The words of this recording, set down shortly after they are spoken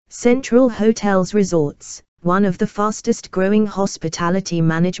Central Hotels Resorts, one of the fastest growing hospitality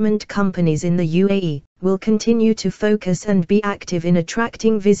management companies in the UAE, will continue to focus and be active in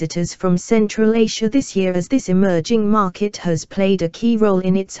attracting visitors from Central Asia this year, as this emerging market has played a key role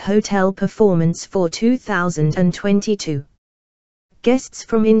in its hotel performance for 2022. Guests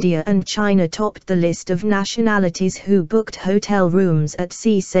from India and China topped the list of nationalities who booked hotel rooms at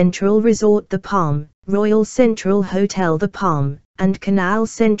Sea Central Resort The Palm, Royal Central Hotel The Palm, and Canal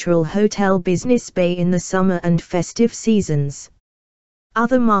Central Hotel Business Bay in the summer and festive seasons.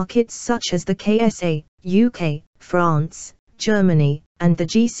 Other markets such as the KSA, UK, France, Germany, and the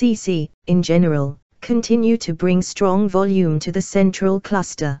GCC, in general, continue to bring strong volume to the central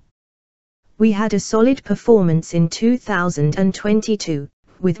cluster. We had a solid performance in 2022,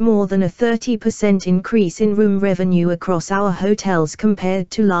 with more than a 30% increase in room revenue across our hotels compared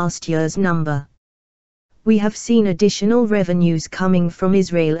to last year's number. We have seen additional revenues coming from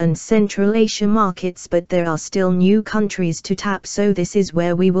Israel and Central Asia markets, but there are still new countries to tap, so this is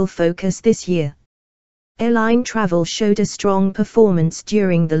where we will focus this year. Airline travel showed a strong performance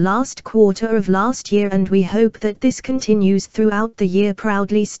during the last quarter of last year, and we hope that this continues throughout the year,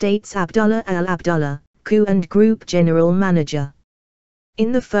 proudly states Abdullah Al Abdullah, Co and Group General Manager.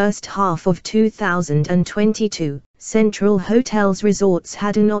 In the first half of 2022, Central Hotels Resorts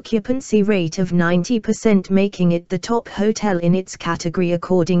had an occupancy rate of 90%, making it the top hotel in its category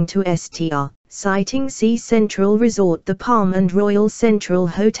according to STR, citing Sea Central Resort The Palm and Royal Central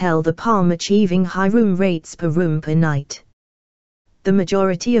Hotel The Palm achieving high room rates per room per night. The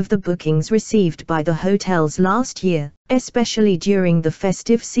majority of the bookings received by the hotels last year, especially during the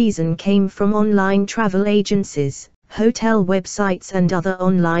festive season, came from online travel agencies, hotel websites and other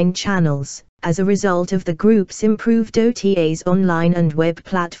online channels, as a result of the group's improved OTAs online and web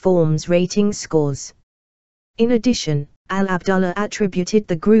platforms rating scores. In addition, Al Abdullah attributed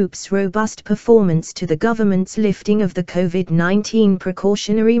the group's robust performance to the government's lifting of the COVID-19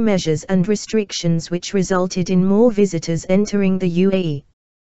 precautionary measures and restrictions, which resulted in more visitors entering the UAE.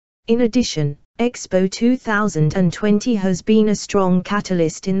 In addition, Expo 2020 has been a strong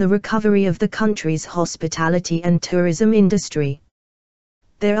catalyst in the recovery of the country's hospitality and tourism industry.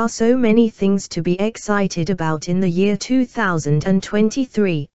 There are so many things to be excited about in the year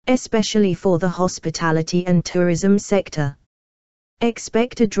 2023, especially for the hospitality and tourism sector.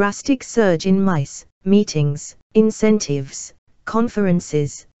 Expect a drastic surge in MICE, meetings, incentives,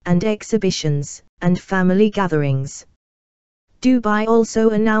 conferences, and exhibitions, and family gatherings. Dubai also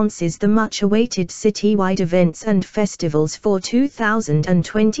announces the much-awaited citywide events and festivals for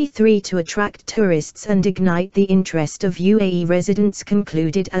 2023 to attract tourists and ignite the interest of UAE residents,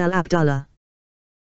 concluded Al Abdullah.